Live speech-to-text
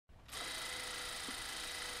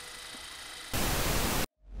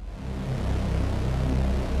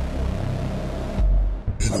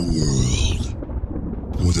world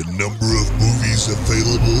where the number of movies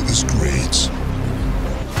available is great,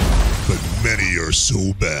 but many are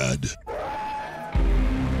so bad,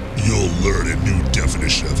 you'll learn a new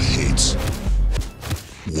definition of hate.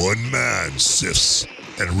 One man sifts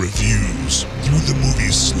and reviews through the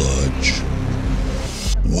movie sludge.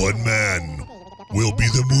 One man will be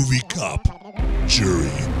the movie cop,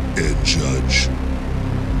 jury, and judge.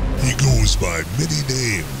 He goes by many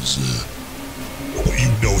names, but you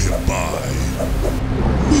know him by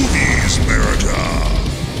Movies Merica.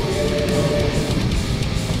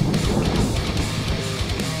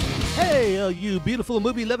 Hey, all you beautiful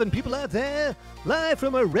movie-loving people out there, live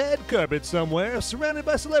from a red carpet somewhere, surrounded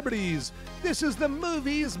by celebrities. This is the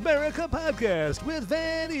Movies Merica podcast with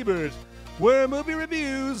Van Ebert, where movie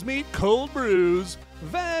reviews meet cold brews.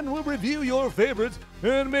 Van will review your favorite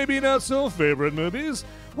and maybe not so favorite movies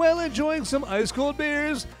while enjoying some ice-cold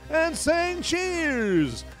beers and saying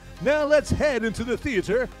cheers. Now let's head into the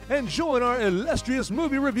theater and join our illustrious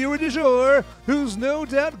movie reviewer du jour, who's no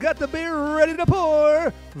doubt got the beer ready to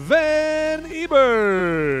pour, Van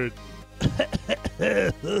Ebert.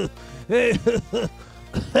 Hey,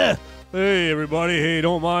 hey everybody, hey,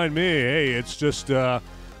 don't mind me. Hey, it's just,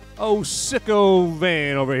 sicko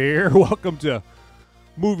Van over here. Welcome to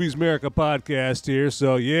Movies Merica podcast here.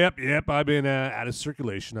 So yep, I've been out of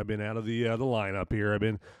circulation. I've been out of the lineup here.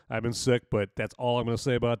 I've been sick, but that's all I'm going to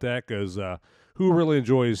say about that, because who really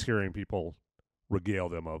enjoys hearing people regale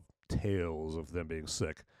them of tales of them being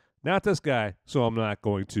sick? Not this guy, so I'm not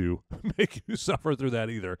going to make you suffer through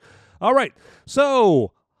that either. All right,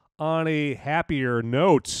 so on a happier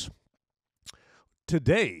note,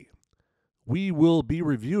 today we will be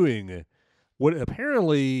reviewing what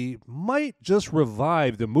apparently might just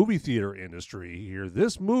revive the movie theater industry here.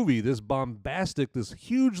 This movie, this bombastic, this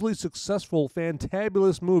hugely successful,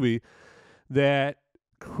 fantabulous movie that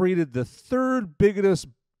created the third biggest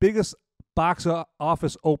box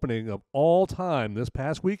office opening of all time this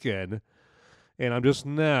past weekend. And I'm just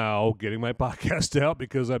now getting my podcast out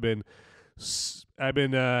because let's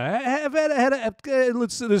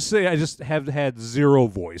just say I just have had zero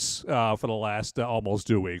voice for the last almost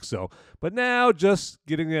 2 weeks. So, but now just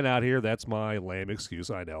getting it out here, that's my lame excuse,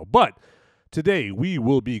 I know. But today we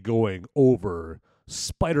will be going over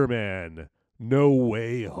SpiderMan No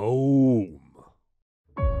Way Home.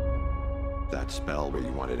 That spell where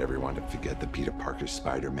you wanted everyone to forget that Peter Parker's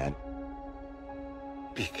Spider-Man.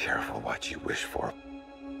 Be careful what you wish for.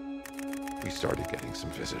 We started getting some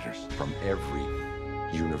visitors from every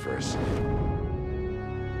universe.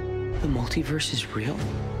 The multiverse is real?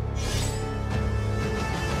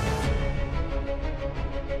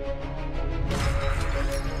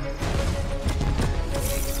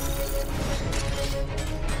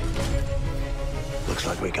 Looks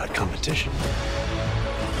like we got competition.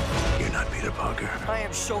 You're not Peter Parker. I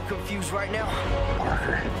am so confused right now.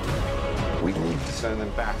 Parker, we need to send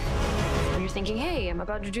them back. You're thinking, hey, I'm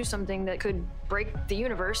about to do something that could break the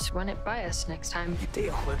universe, run it by us next time.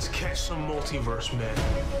 Deal. Let's catch some multiverse men.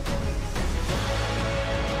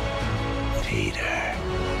 Peter,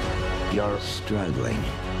 you're struggling.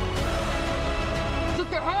 Look,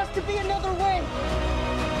 there has to be another way!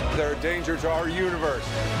 They're a danger to our universe.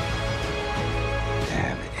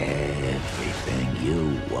 Have everything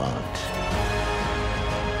you want.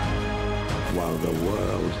 While the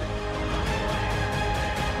world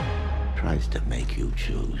tries to make you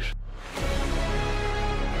choose.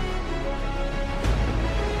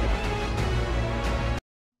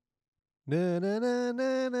 Na na na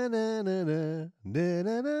na na na na na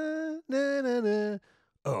na na na na.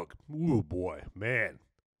 Oh boy, man,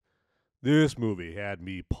 this movie had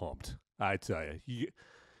me pumped. I tell you,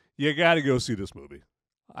 you got to go see this movie.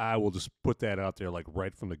 I will just put that out there like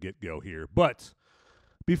right from the get-go here. But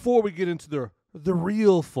before we get into the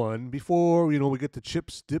real fun, before we get the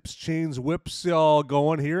chips, dips, chains, whips all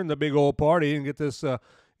going here in the big old party and get this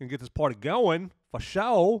party going for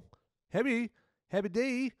show, heavy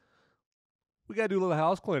day. We got to do a little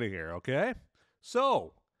house cleaning here, okay?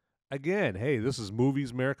 So, again, hey, this is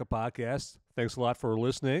Movies Merica Podcast. Thanks a lot for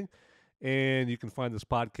listening. And you can find this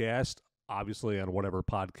podcast, obviously, on whatever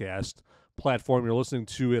podcast platform you're listening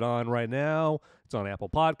to it on right now. It's on Apple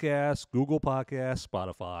Podcasts, Google Podcasts,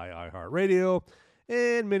 Spotify, iHeartRadio,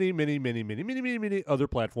 and many other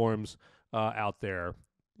platforms out there.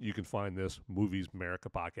 You can find this Movies Merica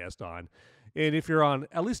Podcast on. And if you're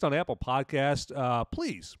at least on Apple Podcast,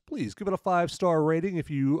 please give it a 5-star rating if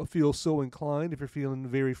you feel so inclined, if you're feeling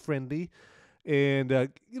very friendly. And,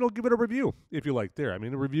 give it a review if you like there. I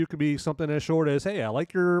mean, a review could be something as short as, hey, I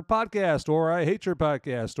like your podcast, or I hate your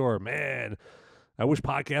podcast, or, man, I wish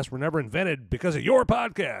podcasts were never invented because of your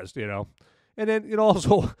podcast, And then,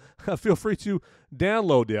 also feel free to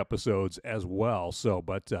download the episodes as well. So,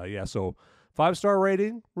 so 5-star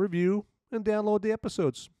rating, review, and download the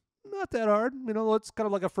episodes. Not that hard. It's kind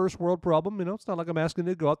of like a first world problem. It's not like I'm asking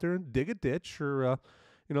you to go out there and dig a ditch or,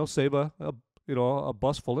 save a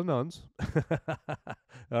bus full of nuns.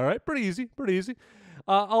 All right, pretty easy.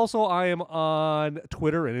 Also, I am on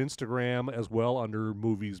Twitter and Instagram as well under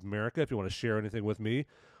Movies Merica if you want to share anything with me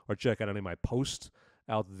or check out any of my posts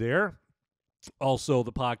out there. Also,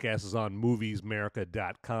 the podcast is on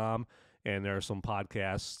moviesmerica.com, and there are some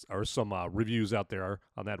podcasts or some reviews out there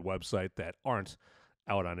on that website that aren't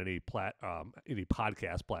out on any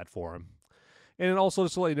podcast platform. And also,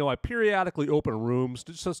 just to let you know, I periodically open rooms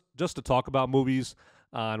just to talk about movies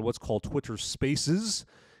on what's called Twitter Spaces.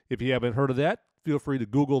 If you haven't heard of that, feel free to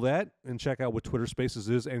Google that and check out what Twitter Spaces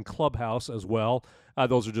is, and Clubhouse as well.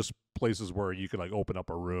 Those are just places where you could open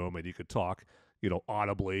up a room and you could talk,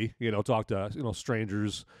 audibly, talk to,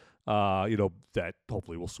 strangers, that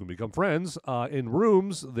hopefully will soon become friends in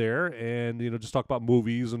rooms there, and, just talk about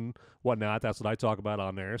movies and whatnot. That's what I talk about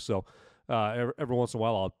on there. So every once in a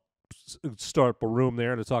while I'll start up a room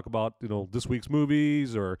there to talk about, this week's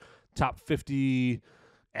movies or top 50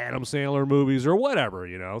 Adam Sandler movies or whatever,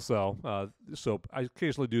 So I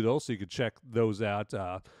occasionally do those, so you can check those out.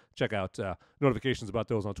 Check out notifications about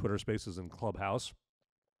those on Twitter Spaces and Clubhouse.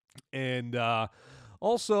 And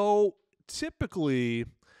also, typically,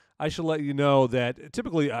 I should let you know that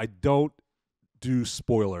typically I don't do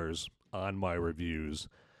spoilers on my reviews.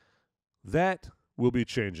 That will be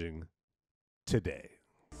changing today.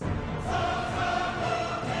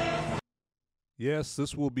 Yes,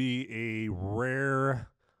 this will be a rare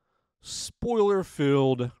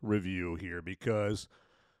spoiler-filled review here because,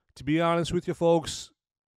 to be honest with you folks,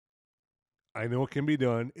 I know it can be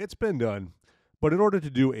done. It's been done. But in order to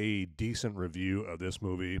do a decent review of this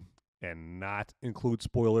movie and not include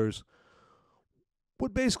spoilers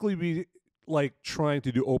would basically be like trying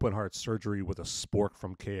to do open heart surgery with a spork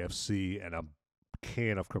from KFC and a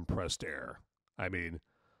can of compressed air. I mean,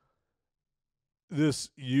 this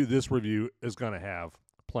review is going to have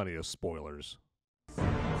plenty of spoilers.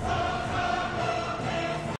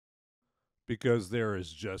 Because there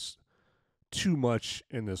is just too much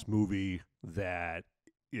in this movie that,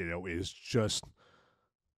 is just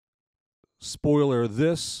spoiler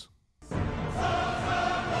this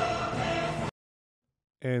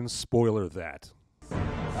and spoiler that.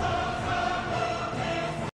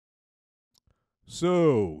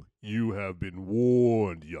 So, you have been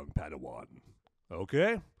warned, young Padawan.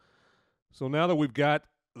 Okay? So now that we've got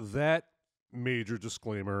that major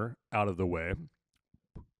disclaimer out of the way,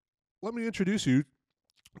 let me introduce you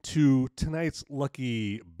to tonight's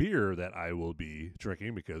lucky beer that I will be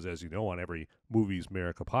drinking, because as you know, on every Movies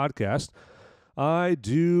Merica podcast, I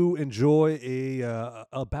do enjoy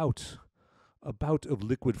a bout of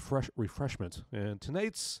liquid refreshment. And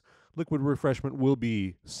tonight's liquid refreshment will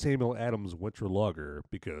be Samuel Adams Winter Lager,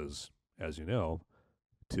 because, as you know,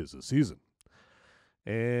 'tis the season.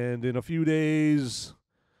 And in a few days,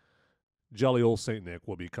 jolly old Saint Nick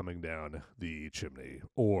will be coming down the chimney,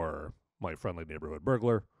 or my friendly neighborhood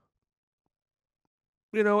burglar.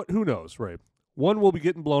 Who knows, right? One will be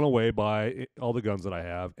getting blown away by all the guns that I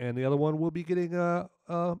have, and the other one will be getting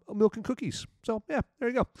milk and cookies. So, yeah, there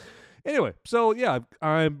you go. Anyway, so, yeah,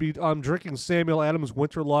 I'm drinking Samuel Adams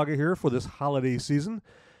Winter Lager here for this holiday season,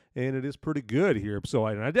 and it is pretty good here. So,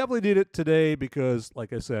 I definitely did it today because,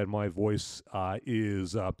 like I said, my voice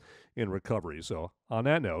is in recovery. So, on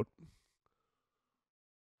that note,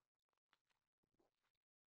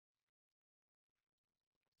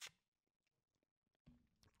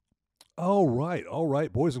 all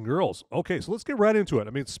right, boys and girls. Okay, so let's get right into it.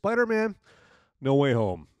 I mean, Spider-Man, No Way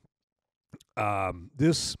Home.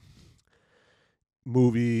 This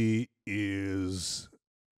movie is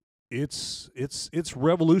it's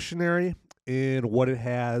revolutionary in what it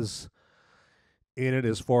has in it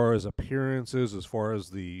as far as appearances, as far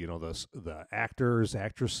as the the actors,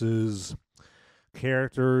 actresses,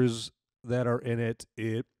 characters that are in it.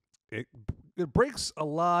 It breaks a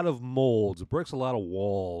lot of molds. It breaks a lot of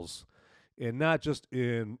walls. And not just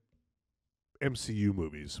in MCU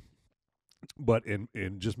movies, but in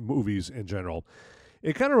just movies in general.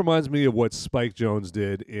 It kind of reminds me of what Spike Jonze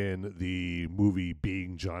did in the movie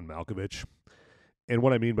Being John Malkovich. And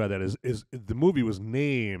what I mean by that is the movie was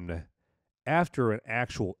named after an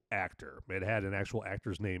actual actor. It had an actual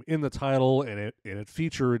actor's name in the title, and it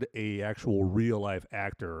featured a actual real-life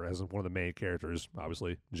actor as one of the main characters,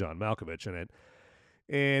 obviously John Malkovich in it.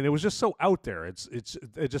 And it was just so out there. It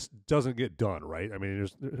just doesn't get done, right? I mean,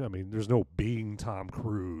 there's no being Tom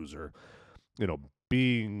Cruise or,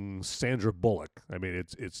 being Sandra Bullock. I mean,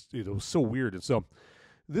 it's so weird. And so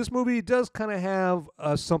this movie does kind of have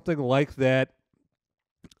something like that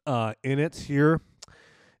in it here.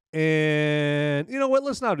 And you know what?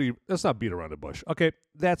 Let's not beat around the bush. Okay,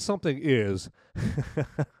 that something is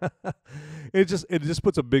it just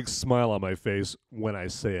puts a big smile on my face when I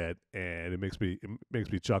say it, and it makes me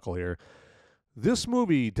chuckle here. This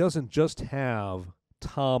movie doesn't just have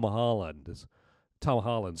Tom Holland's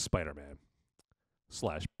Spider-Man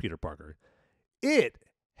 / Peter Parker. It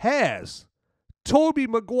has Tobey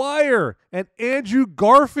Macguire and Andrew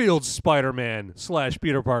Garfield's Spider-Man /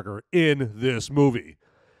 Peter Parker in this movie.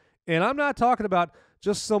 And I'm not talking about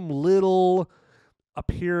just some little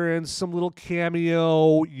appearance, some little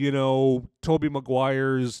cameo, Tobey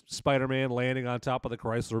Maguire's Spider-Man landing on top of the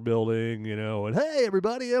Chrysler building, and hey,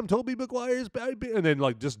 everybody, I'm Tobey Maguire's baby, and then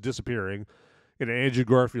just disappearing. And Andrew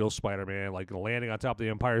Garfield's Spider-Man, landing on top of the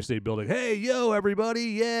Empire State Building. Hey, yo, everybody,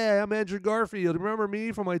 yeah, I'm Andrew Garfield. Remember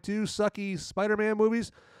me from my 2 sucky Spider-Man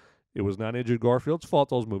movies? It was not Andrew Garfield's fault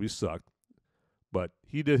those movies sucked. But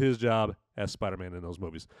he did his job as Spider-Man in those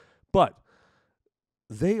movies. But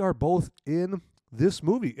they are both in this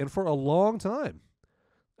movie, and for a long time.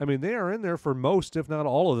 I mean, they are in there for most, if not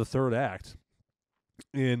all, of the third act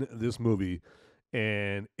in this movie,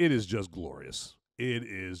 and it is just glorious. It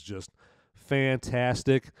is just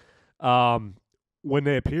fantastic. When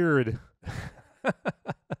they appeared,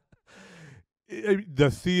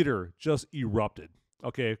 the theater just erupted.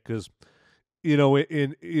 Okay, because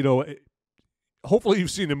hopefully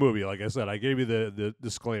you've seen the movie. Like I said, I gave you the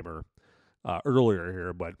disclaimer earlier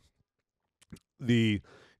here, but Andrew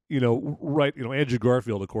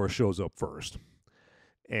Garfield, of course, shows up first.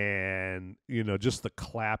 And, just the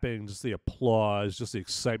clapping, just the applause, just the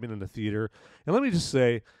excitement in the theater. And let me just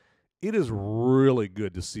say, it is really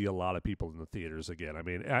good to see a lot of people in the theaters again. I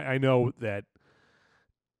mean, I know that,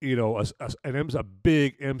 a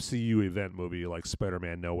big MCU event movie like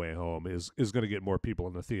Spider-Man No Way Home is going to get more people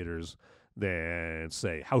in the theaters than,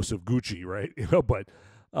 say, House of Gucci, right?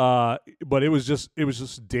 But it was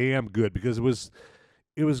just damn good, because it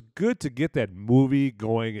was good to get that movie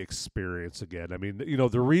going experience again. I mean,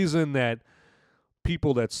 the reason that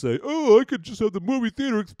people that say, "Oh, I could just have the movie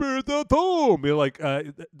theater experience at home,"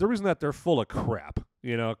 the reason that they're full of crap,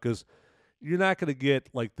 because you're not going to get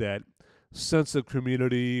that sense of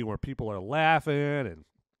community where people are laughing and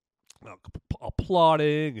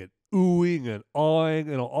applauding and oohing and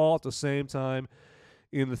awing, all at the same time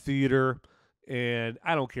in the theater. And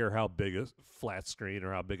I don't care how big a flat screen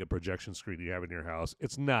or how big a projection screen you have in your house,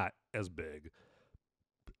 it's not as big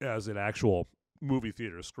as an actual movie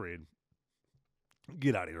theater screen.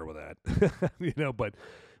 Get out of here with that,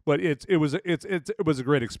 But it was a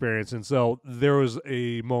great experience, and so there was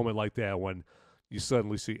a moment like that when you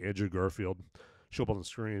suddenly see Andrew Garfield show up on the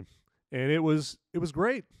screen, and it was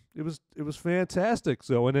great. It was fantastic.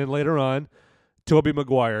 So, and then later on, Tobey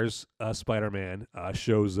Maguire's Spider-Man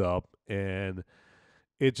shows up, and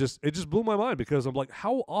it just blew my mind, because I'm like,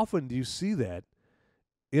 how often do you see that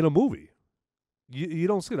in a movie? You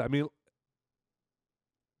don't see that. I mean,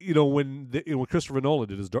 when Christopher Nolan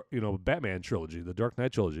did his Batman trilogy, the Dark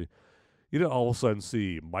Knight trilogy, you didn't all of a sudden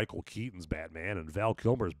see Michael Keaton's Batman and Val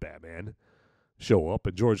Kilmer's Batman show up,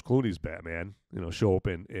 and George Clooney's Batman show up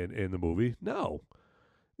in the movie. No,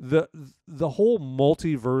 the whole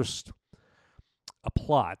multiverse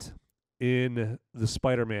plot in the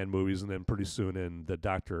Spider-Man movies, and then pretty soon in the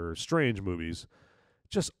Doctor Strange movies,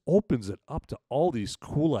 just opens it up to all these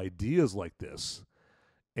cool ideas like this.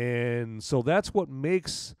 And so that's what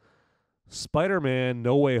makes Spider-Man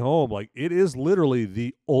No Way Home, it is literally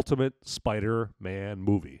the ultimate Spider-Man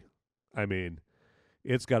movie. I mean,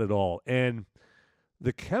 it's got it all. And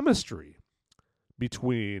the chemistry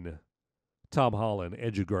between Tom Holland,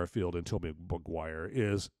 Andrew Garfield, and Tobey Macguire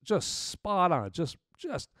is just spot on, just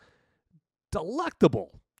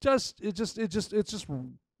delectable. It's just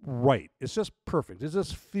right. It's just perfect. It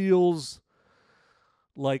just feels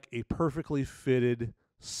like a perfectly fitted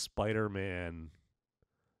Spider-Man,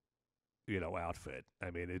 outfit.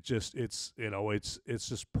 I mean, it's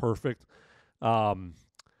just perfect.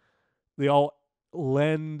 They all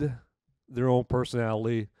lend their own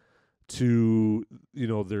personality to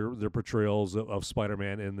their portrayals of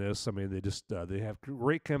Spider-Man in this. I mean, they have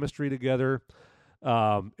great chemistry together.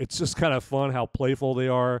 It's just kind of fun how playful they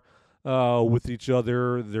are with each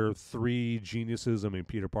other. They're 3 geniuses. I mean,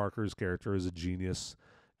 Peter Parker's character is a genius,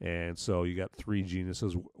 and so you got 3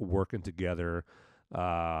 geniuses working together.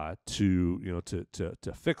 to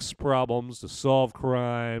fix problems, to solve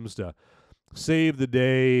crimes, to save the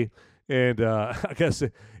day. And I guess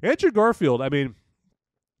Andrew Garfield, I mean,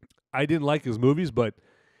 I didn't like his movies, but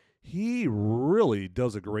he really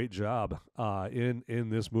does a great job in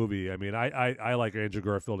this movie. I mean, I like Andrew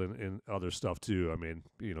Garfield in other stuff too. I mean,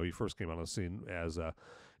 he first came on the scene as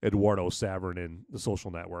Eduardo Saverin in The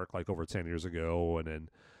Social Network like over 10 years ago, and then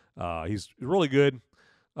he's really good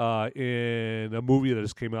in a movie that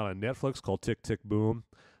just came out on Netflix called Tick, Tick, Boom.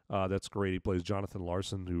 That's great. He plays Jonathan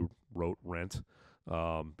Larson, who wrote Rent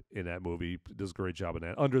in that movie. Does a great job in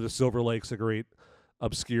that. Under the Silver Lake's a great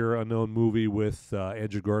obscure, unknown movie with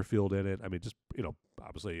Andrew Garfield in it. I mean, just,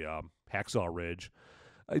 obviously Hacksaw Ridge.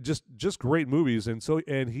 Just great movies.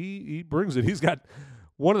 And he brings it. He's got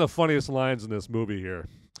one of the funniest lines in this movie here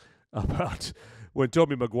about when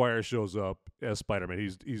Tobey Macguire shows up as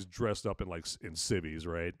Spider-Man. He's dressed up in civvies,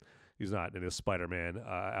 right? He's not in his Spider-Man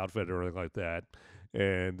outfit or anything like that.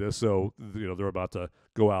 And so they're about to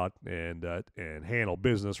go out and handle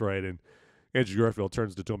business, right? And Andrew Garfield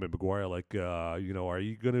turns to Tobey Macguire like, are you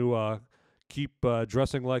going to keep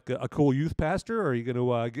dressing like a cool youth pastor, or are you going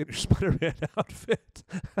to get your Spider-Man outfit?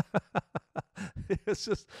 It's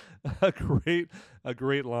just a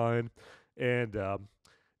great line. And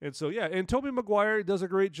so, yeah, and Tobey Macguire does a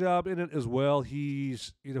great job in it as well.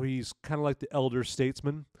 He's kind of like the elder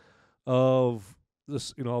statesman of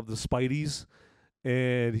this, of the Spideys,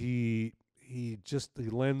 and he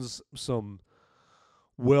lends some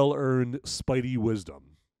well-earned Spidey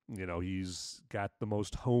wisdom. He's got the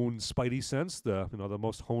most honed Spidey sense, the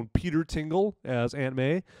most honed Peter Tingle, as Aunt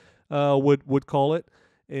May would call it,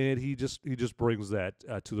 and he just brings that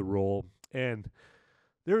to the role. And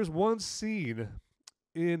there's one scene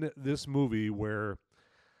in this movie where,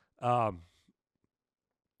 Aunt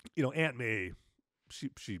May,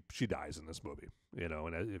 she dies in this movie, and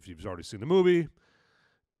if you've already seen the movie,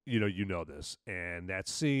 you know this. And that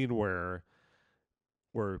scene where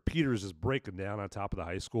Peter's is breaking down on top of the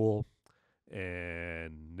high school,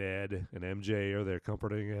 and Ned and MJ are there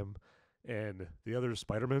comforting him, and the other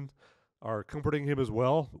Spider-Men are comforting him as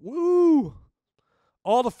well. Woo!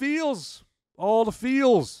 All the feels. I'll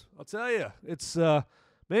tell you, it's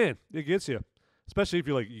man, it gets you, especially if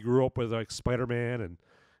you grew up with like Spider-Man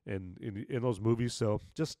and in those movies. So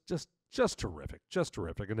just terrific,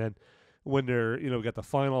 And then when they're got the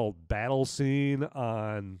final battle scene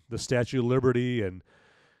on the Statue of Liberty, and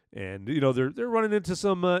they're running into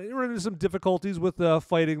some difficulties with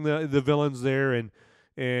fighting the villains there, and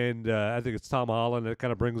I think it's Tom Holland that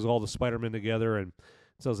kind of brings all the Spider-Men together and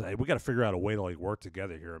says, "Hey, we got to figure out a way to work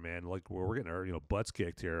together here, man. Like we're getting our butts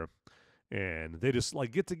kicked here," and they just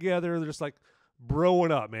get together. They're just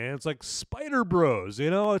broing up, man. It's like Spider Bros,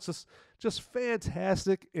 It's just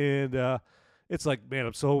fantastic, and it's like, man,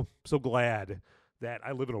 I'm so glad that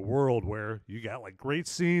I live in a world where you got great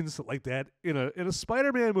scenes like that in a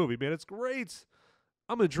Spider-Man movie, man. It's great.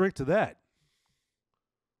 I'm gonna drink to that.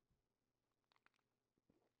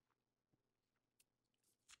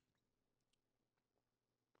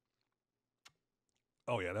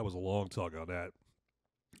 Oh yeah, that was a long talk on that.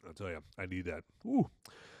 I'll tell you, I need that. Ooh.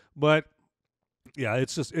 But yeah,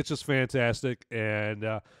 it's just fantastic, and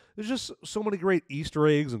there's just so many great Easter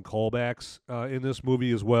eggs and callbacks in this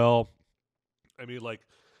movie as well. I mean,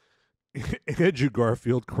 Andrew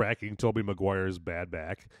Garfield cracking Tobey Maguire's bad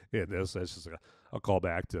back in this. That's just a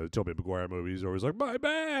callback to Tobey Maguire movies. Always like, my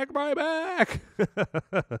back.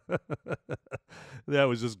 That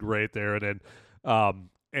was just great there. And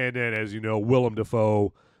then, as you know, Willem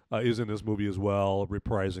Dafoe is in this movie as well,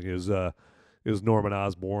 reprising his Norman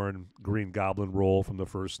Osborn Green Goblin role from the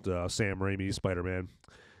first Sam Raimi Spider-Man.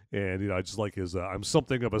 And, I just like his I'm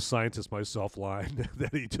something of a scientist myself line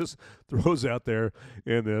that he just throws out there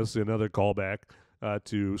in this. Another callback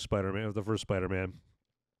to Spider-Man, the first Spider-Man.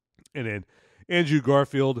 And then Andrew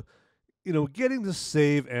Garfield, getting to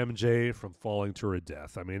save MJ from falling to her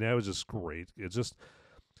death. I mean, that was just great. It just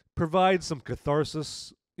provides some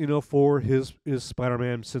catharsis, for his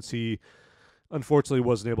Spider-Man, since he unfortunately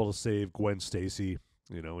wasn't able to save Gwen Stacy,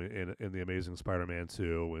 in The Amazing Spider-Man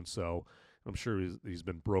 2. And so I'm sure he's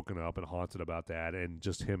been broken up and haunted about that, and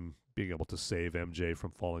just him being able to save MJ from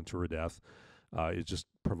falling to her death, it just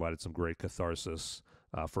provided some great catharsis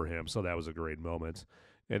for him. So that was a great moment.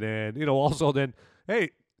 And then, also then, hey,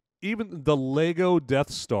 even the Lego Death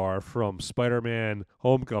Star from Spider-Man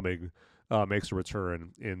Homecoming makes a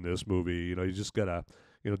return in this movie. You just gotta,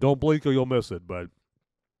 don't blink or you'll miss it, but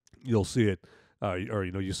you'll see it, or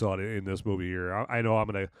you saw it in this movie here. I know I'm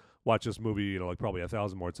gonna watch this movie, like probably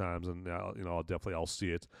 1,000 more times, and I'll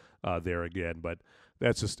see it there again. But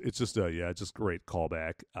it's just a great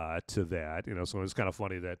callback to that. So it's kind of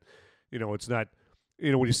funny that it's not.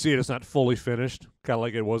 When you see it, it's not fully finished, kind of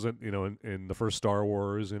like it wasn't, in the first Star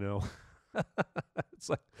Wars. It's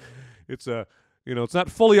like it's not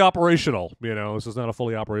fully operational. This is not a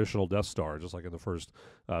fully operational Death Star, just like in the first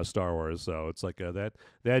Star Wars. So it's like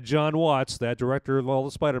that Jon Watts, that director of all the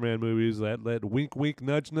Spider-Man movies, that wink, wink,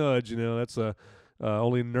 nudge, nudge. That's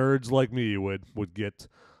only nerds like me would get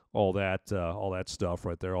all that stuff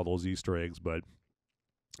right there, all those Easter eggs.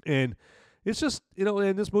 And it's just,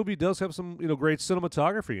 and this movie does have some, great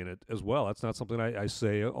cinematography in it as well. That's not something I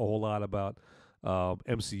say a whole lot about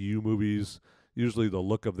MCU movies. Usually the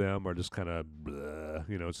look of them are just kind of,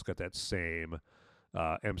 it's got that same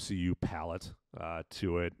MCU palette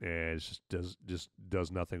to it, and it just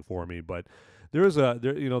does nothing for me. But there's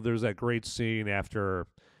that great scene after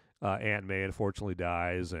Aunt May unfortunately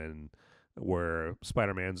dies, and where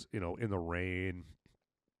Spider-Man's, in the rain.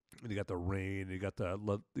 And you got the rain, you got the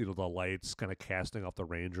lights kind of casting off the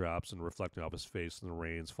raindrops and reflecting off his face, and the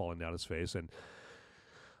rain's falling down his face. And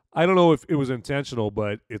I don't know if it was intentional,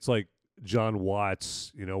 but it's like Jon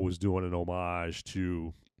Watts, was doing an homage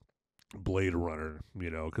to Blade Runner,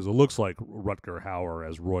 because it looks like Rutger Hauer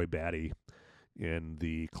as Roy Batty in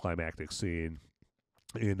the climactic scene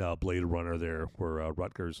in Blade Runner there, where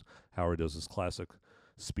Rutger Hauer does his classic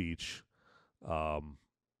speech.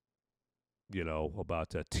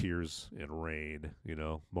 About tears and rain,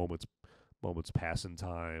 moments pass in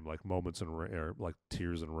time, like moments in rain, or like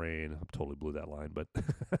tears and rain. I totally blew that line, but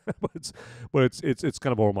it's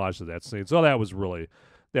kind of a homage to that scene. So that was really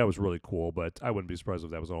cool. But I wouldn't be surprised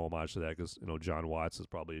if that was an homage to that, because Jon Watts is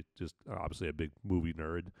probably just obviously a big movie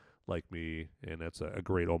nerd like me, and that's a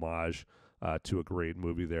great homage to a great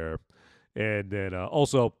movie there. And then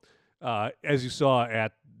also, as you saw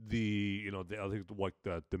at I think like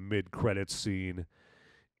the mid-credits scene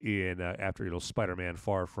in after Spider-Man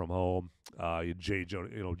Far From Home,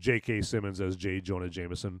 J.K. Simmons as J. Jonah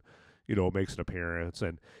Jameson, makes an appearance,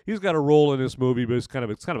 and he's got a role in this movie, but it's kind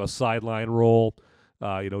of a sideline role.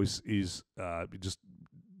 He's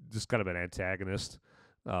just kind of an antagonist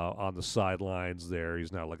on the sidelines there.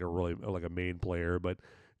 He's not like a main player, but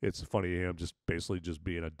it's funny him just basically just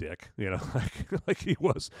being a dick, like he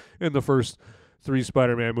was in the first 3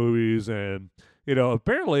 Spider-Man movies. And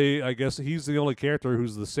apparently I guess he's the only character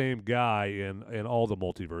who's the same guy in all the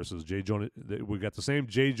multiverses. We got the same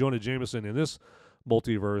J. Jonah Jameson in this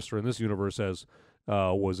multiverse, or in this universe, as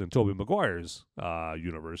was in Tobey Maguire's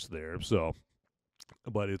universe there. So,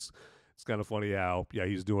 but it's kind of funny how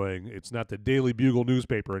he's doing. It's not the Daily Bugle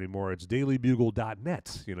newspaper anymore. It's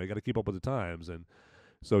dailybugle.net. You got to keep up with the times, and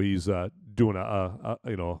so he's doing a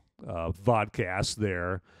vodcast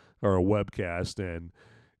there, or a webcast, and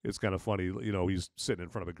it's kind of funny. He's sitting in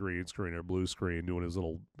front of a green screen or blue screen doing his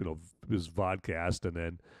little, his vodcast, and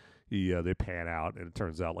then they pan out, and it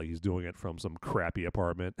turns out like he's doing it from some crappy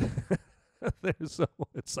apartment. So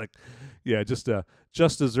it's like, just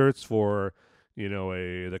desserts for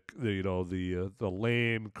the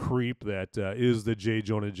lame creep that is the J.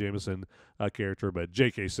 Jonah Jameson character, but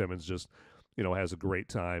J.K. Simmons just has a great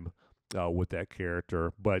time with that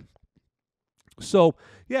character. But so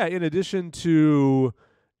in addition to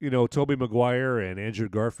Tobey Maguire and Andrew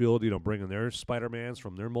Garfield, bringing their Spider-Mans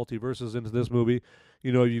from their multiverses into this movie,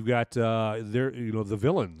 you've got the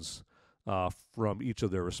villains from each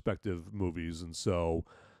of their respective movies. And so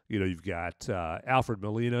you've got Alfred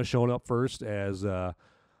Molina showing up first as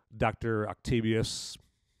Dr. Octavius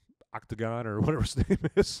Octagon, or whatever his name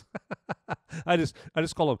is. I just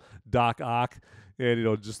call him Doc Ock,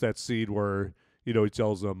 and just that scene where he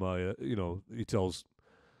tells them he tells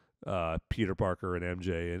Peter Parker and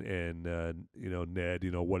MJ and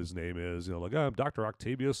Ned what his name is, like, I'm Dr.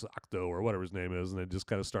 Octavius Octo, or whatever his name is, and then just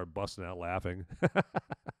kind of start busting out laughing.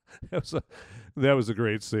 That was a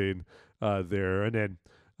great scene there. And then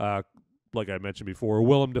like I mentioned before,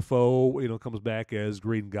 Willem Dafoe comes back as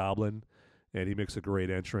Green Goblin, and he makes a great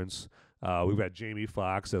entrance. We've got Jamie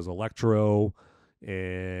Foxx as Electro,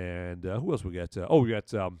 and who else we got? We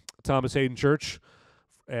got Thomas Hayden Church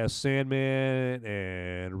as Sandman,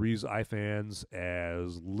 and Rhys Ifans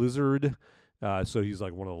as Lizard. So he's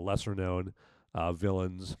like one of the lesser-known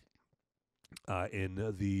villains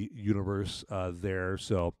in the universe there.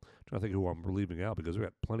 So I'm trying to think who I'm leaving out, because we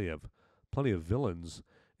got plenty of villains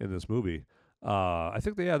in this movie. I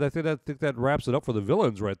think that wraps it up for the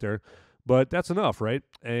villains right there. But that's enough, right?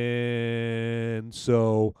 And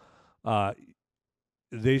so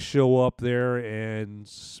they show up there, and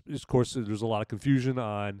of course there's a lot of confusion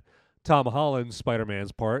on Tom Holland's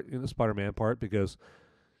Spider-Man's part, in the Spider-Man part, because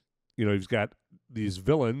he's got these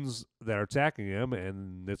villains that are attacking him,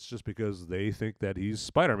 and it's just because they think that he's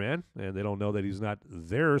Spider-Man, and they don't know that he's not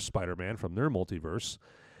their Spider-Man from their multiverse.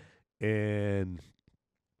 And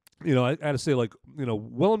I got to say, like,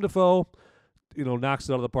 Willem Dafoe, knocks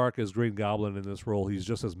it out of the park as Green Goblin in this role. He's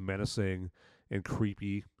just as menacing and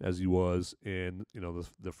creepy as he was in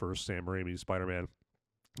the first Sam Raimi Spider-Man.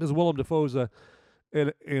 Because Willem Dafoe's a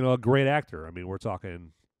great actor. I mean, we're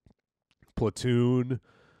talking Platoon,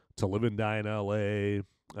 To Live and Die in L.A.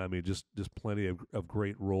 I mean, just plenty of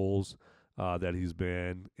great roles that he's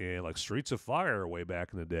been in, like Streets of Fire way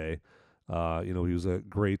back in the day. He was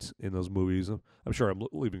great in those movies. I'm sure I'm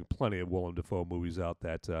leaving plenty of Willem Dafoe movies out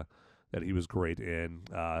that he was great in.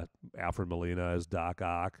 Alfred Molina as Doc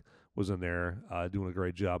Ock was in there, doing a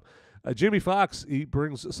great job. Jamie Foxx, he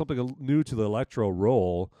brings something new to the Electro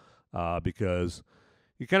role because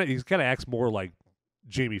he kind of acts more like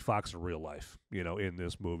Jamie Foxx in real life, in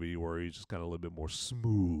this movie, where he's just kind of a little bit more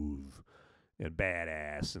smooth and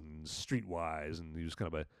badass and streetwise, and he's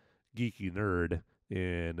kind of a geeky nerd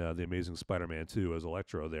in The Amazing Spider-Man 2 as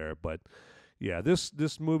Electro there. But yeah,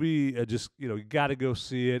 this movie, just you got to go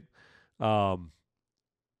see it.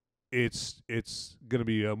 It's gonna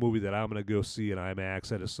be a movie that I'm gonna go see in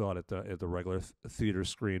IMAX. I just saw it at the regular theater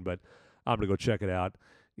screen, but I'm gonna go check it out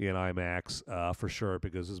in IMAX for sure,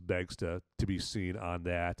 because this begs to be seen on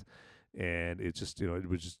that, and it's just it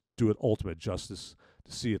would just do it ultimate justice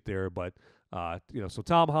to see it there. But so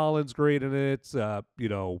Tom Holland's great in it.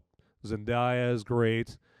 Zendaya is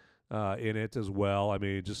great in it as well. I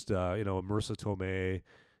mean, just Marisa Tomei,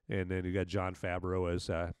 and then you got Jon Favreau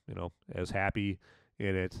as Happy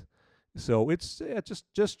in it. So it's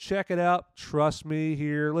just check it out. Trust me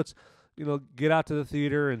here. Let's get out to the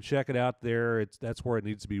theater and check it out there. That's where it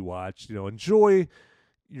needs to be watched. Enjoy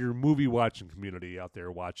your movie watching community out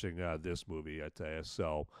there watching this movie, I tell you.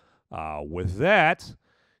 So with that,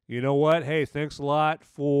 you know what? Hey, thanks a lot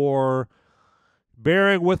for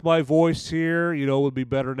bearing with my voice here. It'll be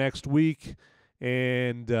better next week.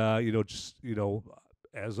 And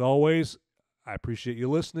as always, I appreciate you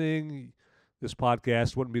listening. This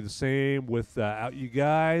podcast wouldn't be the same without you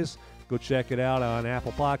guys. Go check it out on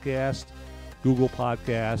Apple Podcasts, Google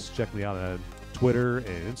Podcasts. Check me out on Twitter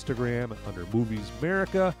and Instagram under Movies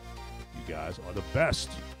Merica. You guys are the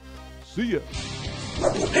best. See ya.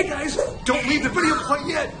 Hey guys, don't leave the video quite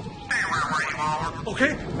yet.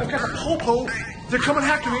 Okay, I've got a popo. They're coming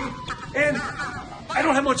after me, and I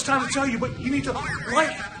don't have much time to tell you, but you need to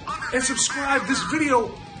like and subscribe this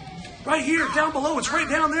video right here, down below. It's right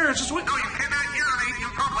down there. It's just waiting.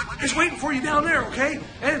 It's waiting for you down there, okay?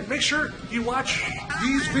 And make sure you watch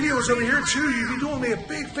these videos over here too. You'll be doing me a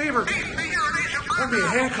big favor. I'm gonna be in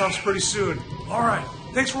handcuffs pretty soon. All right.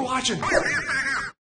 Thanks for watching.